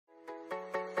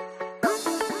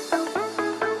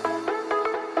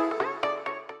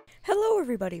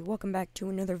everybody, welcome back to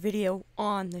another video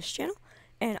on this channel,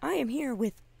 and I am here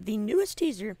with the newest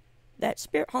teaser that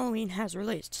Spirit Halloween has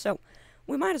released, so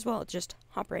we might as well just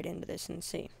hop right into this and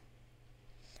see.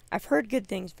 I've heard good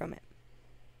things from it.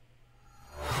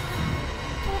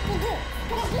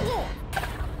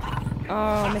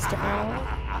 Oh, Mr.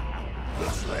 Owl.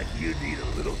 Looks like you need a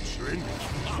little trimming.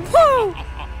 Whoa!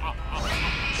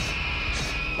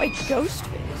 Like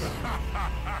Ghostface.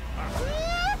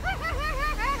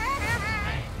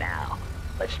 Now,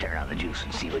 let's turn on the juice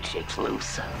and see what shakes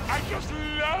loose. I just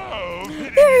love.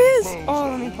 There he is! Oh,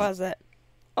 let me pause that.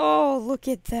 Oh, look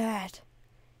at that.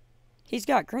 He's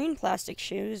got green plastic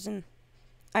shoes, and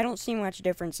I don't see much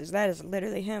differences. That is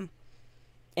literally him.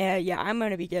 Yeah, I'm going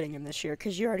to be getting him this year,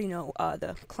 because you already know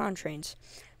the Clown Train's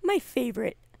my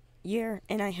favorite year,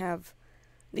 and I have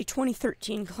the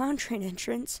 2013 Clown Train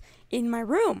entrance in my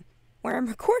room where I'm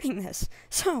recording this.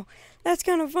 So, that's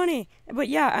kind of funny. But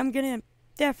yeah, I'm going to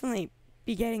definitely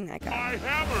be getting that guy. My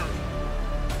hammer.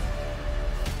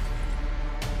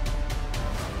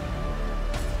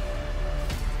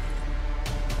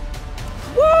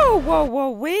 Whoa, whoa, whoa,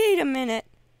 wait a minute.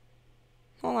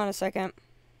 Hold on a second.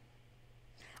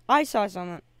 I saw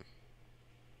something.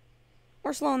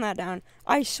 We're slowing that down.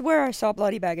 I swear I saw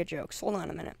Bloody Bag of Jokes. Hold on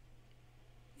a minute.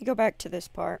 Let me go back to this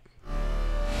part.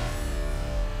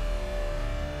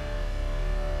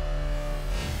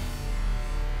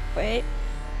 Wait.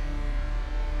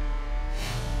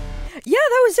 Yeah,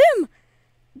 that was him!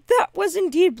 That was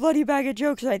indeed Bloody Bag of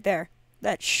Jokes right there.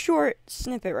 That short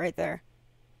snippet right there.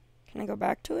 Can I go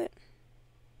back to it?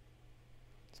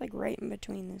 It's like right in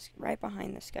between this, right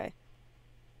behind this guy.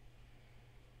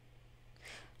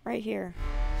 Right here.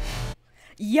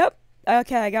 Yep.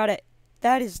 Okay, I got it.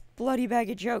 That is Bloody Bag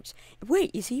of Jokes.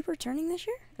 Wait, is he returning this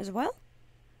year as well?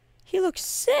 He looks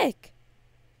sick.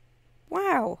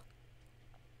 Wow.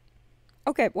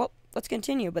 Okay, well, let's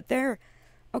continue. But there,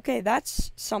 okay,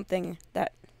 that's something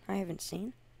that I haven't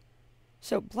seen.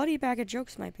 So Bloody Bag of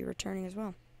Jokes might be returning as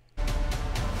well.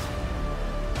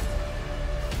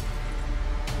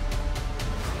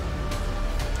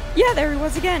 Yeah, there he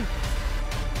was again.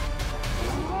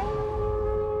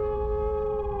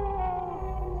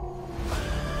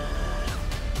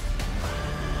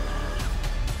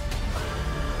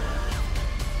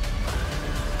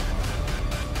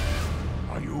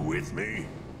 Are you with me?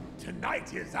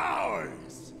 Tonight is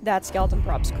ours. That skeleton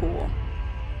prop's cool.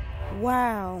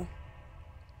 Wow.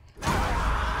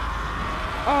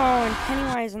 Oh, and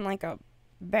Pennywise in like a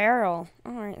barrel.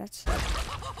 Alright, that's...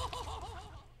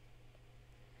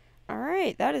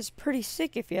 Alright, that is pretty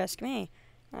sick if you ask me.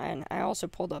 And I also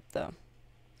pulled up the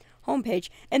homepage,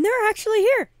 and they're actually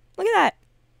here! Look at that!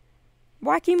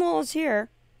 Wacky Mole is here.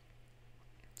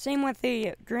 Same with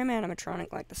the Grim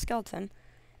animatronic, like the skeleton.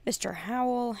 Mr.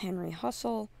 Howl, Henry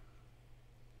Hustle,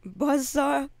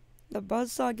 Buzzsaw, the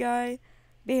Buzzsaw guy,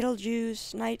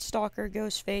 Beetlejuice, Night Stalker,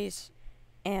 Ghostface,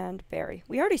 and Barry.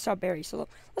 We already saw Barry, so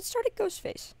let's start at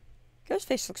Ghostface.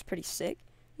 Ghostface looks pretty sick.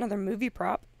 Another movie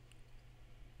prop.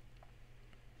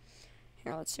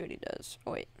 Here, let's see what he does.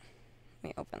 Oh, wait. Let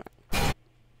me open that.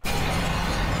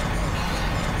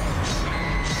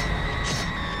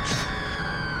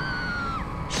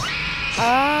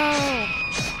 Oh!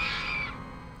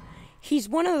 He's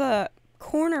one of the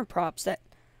corner props that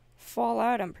fall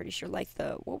out, I'm pretty sure. Like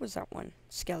the, what was that one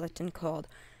skeleton called?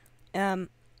 It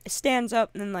stands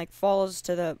up and then, like, falls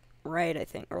to the right, I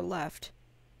think, or left.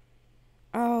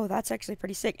 Oh, that's actually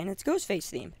pretty sick. And it's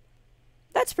Ghostface themed.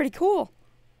 That's pretty cool.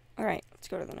 Alright, let's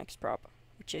go to the next prop,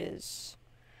 which is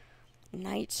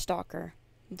Night Stalker.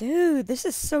 Dude, this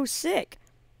is so sick.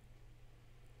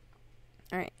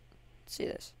 Alright, let's see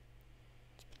this.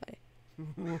 Let's play.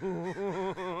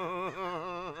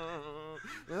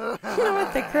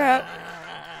 What the crap?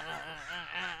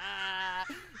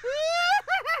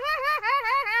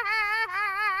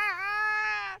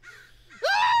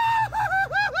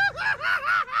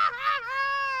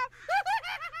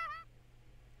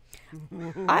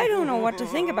 I don't know what to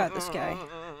think about this guy.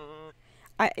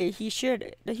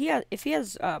 If he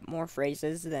has more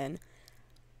phrases, then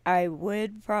I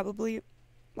would probably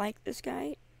like this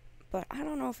guy. But I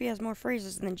don't know if he has more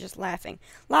phrases than just laughing.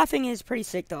 Laughing is pretty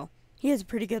sick, though. He has a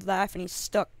pretty good laugh, and he's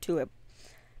stuck to a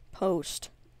post.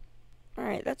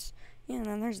 Alright, that's... Yeah, and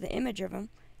then there's the image of him.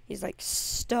 He's, like,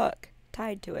 stuck,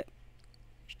 tied to it.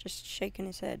 He's just shaking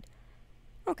his head.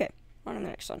 Okay, on to the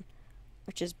next one.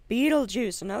 Which is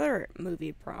Beetlejuice, another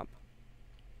movie prop.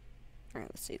 Alright,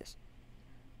 let's see this.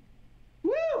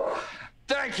 Woo!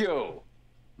 Thank you!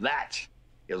 That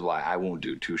is why I won't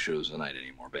do 2 shows a night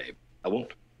anymore, babe. I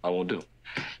won't do.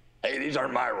 Hey, these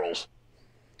aren't my rules.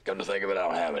 Come to think of it, I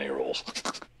don't have any rules.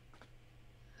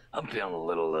 I'm feeling a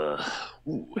little,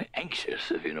 anxious,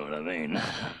 if you know what I mean.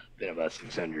 Been about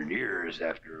 600 years,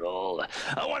 after all.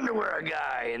 I wonder where a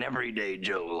guy, an everyday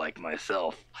Joe like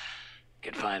myself,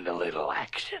 could find a little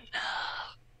action.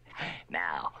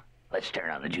 Now, let's turn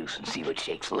on the juice and see what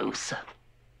shakes loose.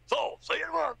 So, say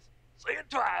it once, say it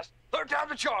twice, third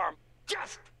time's a charm.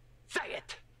 Just say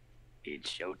it. It's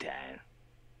showtime.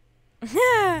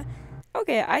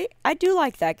 Okay, I do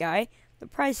like that guy. The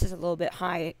price is a little bit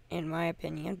high in my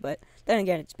opinion, but then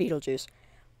again, it's Beetlejuice.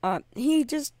 He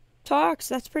just talks.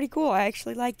 That's pretty cool. I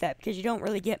actually like that because you don't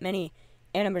really get many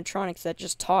animatronics that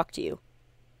just talk to you.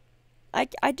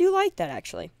 I do like that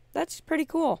actually. That's pretty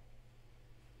cool.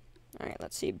 All right,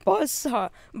 let's see.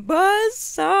 Buzzsaw.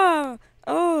 Buzzsaw.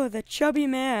 Oh, the chubby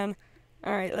man.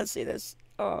 All right, let's see this.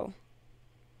 Oh.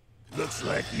 Looks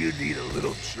like you need a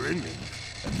little trimming.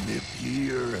 A nip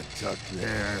here, a tuck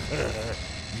there.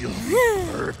 You'll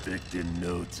be perfect in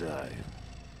no time.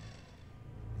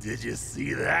 Did you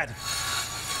see that?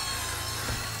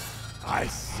 I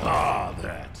saw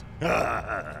that.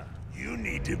 You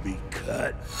need to be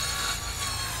cut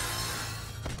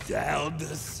down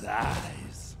to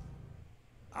size.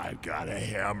 I've got a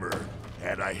hammer,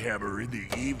 and I hammer in the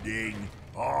evening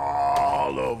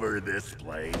all over this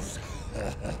place.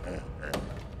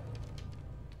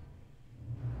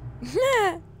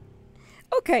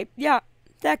 Okay, yeah,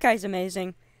 that guy's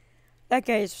amazing. That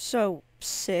guy is so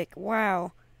sick.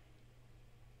 Wow.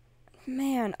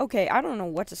 Man, okay, I don't know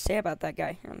what to say about that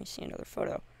guy. Here, let me see another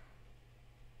photo.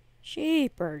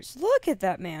 Jeepers, look at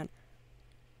that man.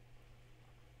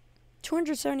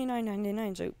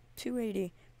 $279.99, so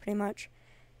 $280 pretty much.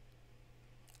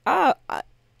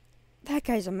 That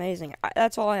guy's amazing.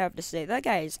 That's all I have to say. That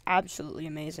guy is absolutely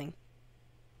amazing.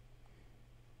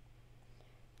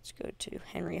 Let's go to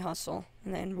Henry Hustle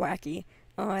and then Wacky.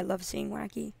 Oh, I love seeing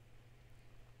Wacky.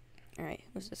 Alright,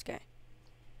 who's this guy?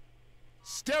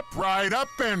 Step right up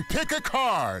and pick a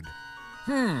card.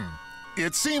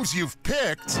 It seems you've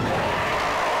picked... The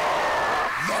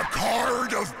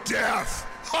card of death!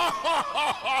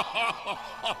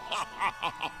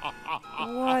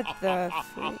 What the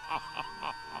freak?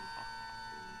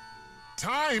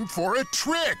 Time for a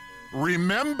trick.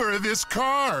 Remember this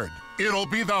card. It'll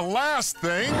be the last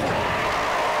thing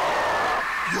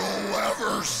You'll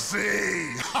ever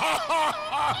see!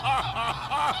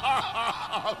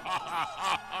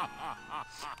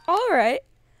 Alright.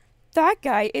 That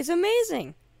guy is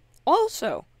amazing.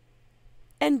 Also.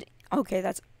 And, okay,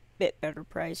 that's a bit better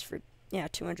price for, yeah,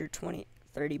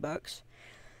 $230.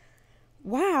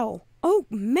 Wow. Oh,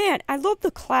 man. I love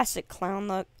the classic clown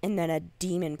look. And then a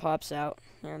demon pops out.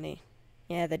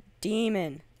 Yeah, the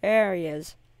demon. There he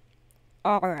is.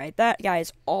 Alright, that guy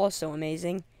is also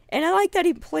amazing. And I like that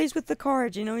he plays with the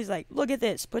cards, you know, he's like, look at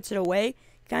this, puts it away,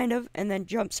 kind of, and then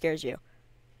jump scares you.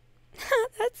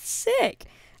 That's sick.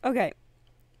 Okay,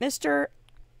 Mr.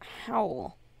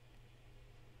 Howell.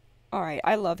 Alright,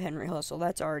 I love Henry Hustle,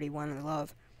 that's already one I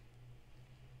love.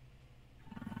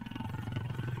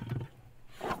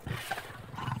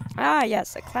 Ah,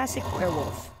 yes, a classic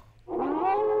werewolf.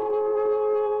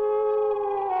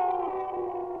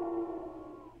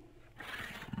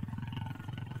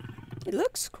 It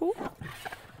looks cool.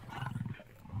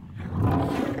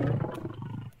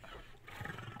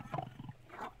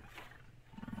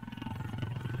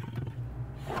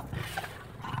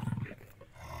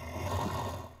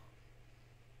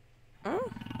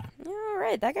 Oh,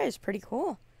 alright, that guy's pretty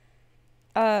cool.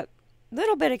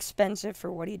 Little bit expensive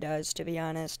for what he does, to be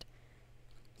honest.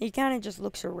 He kind of just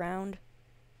looks around.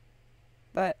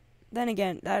 But, then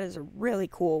again, that is a really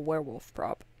cool werewolf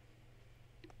prop.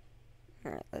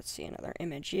 Alright, let's see another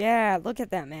image. Yeah, look at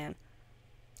that man.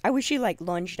 I wish he, like,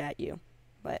 lunged at you.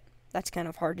 But that's kind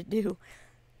of hard to do.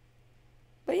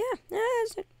 But yeah,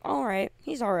 alright.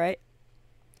 He's alright.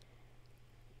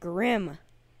 Grim.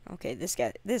 Okay, this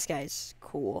guy's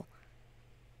cool.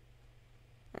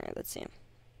 Alright, let's see him.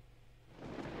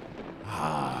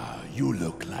 Ah, you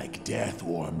look like death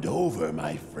warmed over,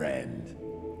 my friend.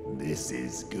 This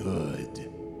is good.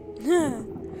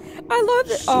 I love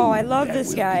it. Oh, I love There this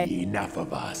will guy. be enough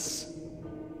of us.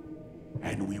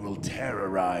 And we will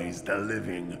terrorize the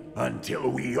living until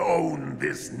we own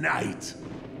this night.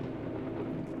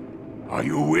 Are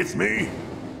you with me?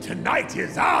 Tonight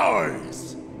is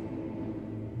ours!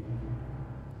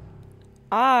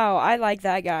 Oh, I like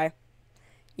that guy.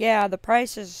 Yeah, the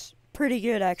price is pretty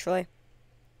good, actually.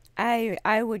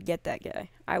 I would get that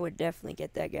guy. I would definitely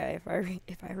get that guy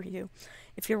if I were you.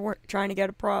 If you're trying to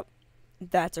get a prop,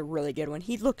 that's a really good one.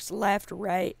 He looks left,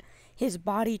 right. His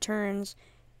body turns.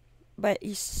 but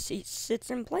he sits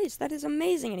in place. That is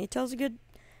amazing, and he tells a good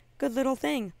little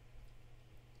thing.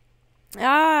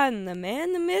 Ah, and the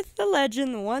man, the myth, the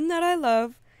legend, the one that I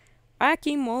love,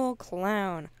 Wacky Mole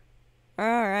Clown.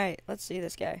 Alright, let's see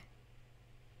this guy.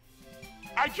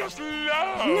 I just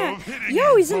love hitting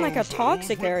Yo, he's in like a bozos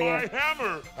toxic with area. my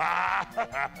hammer.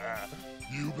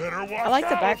 You better watch I like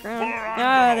the out, background. or I'm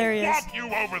Ah, gonna there he is. whop you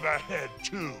over the head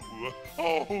too.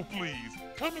 Oh, please,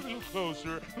 come a little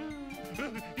closer.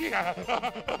 Yeah.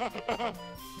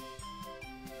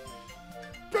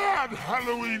 Bad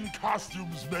Halloween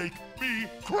costumes make me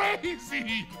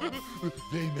crazy.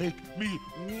 They make me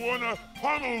wanna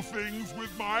pummel things with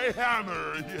my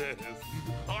hammer. Yes.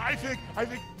 I think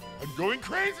I'm going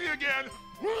crazy again.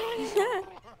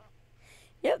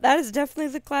 Yep, that is definitely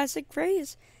the classic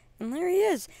phrase. And there he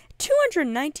is.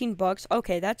 219 bucks.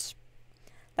 Okay, that's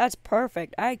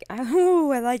perfect.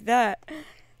 Ooh, I like that.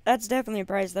 That's definitely a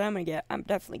price that I'm gonna get. I'm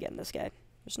definitely getting this guy.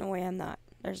 There's no way I'm not.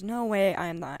 There's no way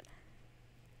I'm not.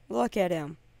 Look at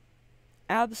him.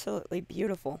 Absolutely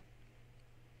beautiful.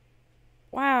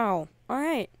 Wow.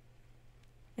 Alright.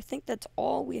 I think that's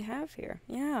all we have here.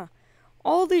 Yeah.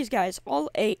 All these guys, all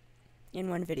 8 in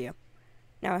one video.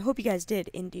 Now, I hope you guys did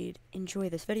indeed enjoy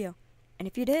this video. And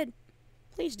if you did,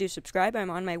 please do subscribe. I'm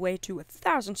on my way to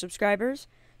 1,000 subscribers.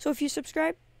 So if you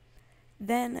subscribe,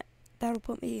 then that'll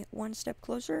put me one step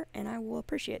closer, and I will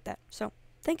appreciate that. So,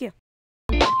 thank you.